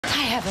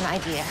have an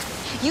idea.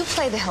 You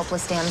play the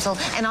helpless damsel,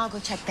 and I'll go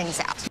check things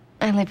out.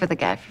 I lived with a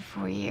guy for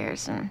 4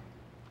 years, and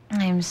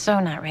I'm so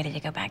not ready to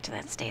go back to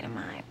that state of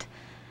mind.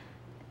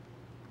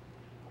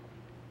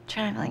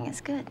 Traveling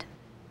is good.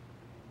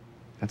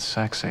 It's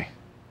sexy.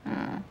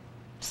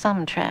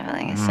 Some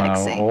traveling is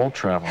sexy. No, all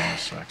traveling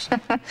is sexy.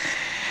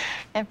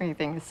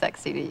 Everything is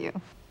sexy to you.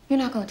 You're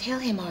not gonna tell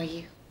him, are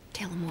you?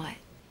 Tell him what?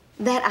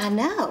 That I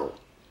know.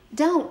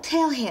 Don't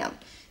tell him.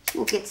 He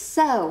will get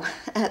so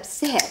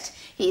upset.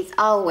 He's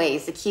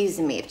always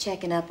accusing me of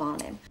checking up on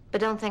him.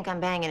 But don't think I'm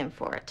banging him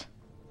for it.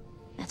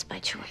 That's by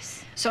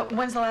choice. So,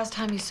 when's the last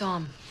time you saw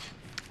him?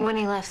 When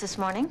he left this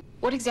morning,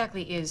 What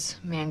exactly is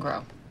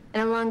Mangro?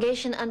 an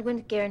elongation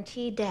unguent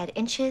guaranteed to add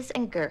inches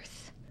and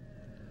girth.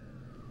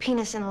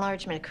 Penis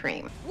enlargement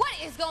cream. What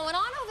is going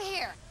on over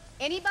here?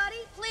 Anybody?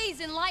 Please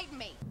enlighten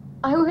me.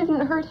 I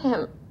wouldn't hurt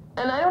him.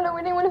 And I don't know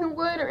anyone who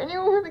would, or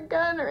anyone with a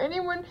gun, or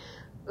anyone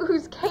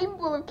who's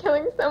capable of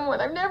killing someone.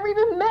 I've never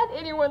even met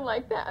anyone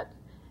like that.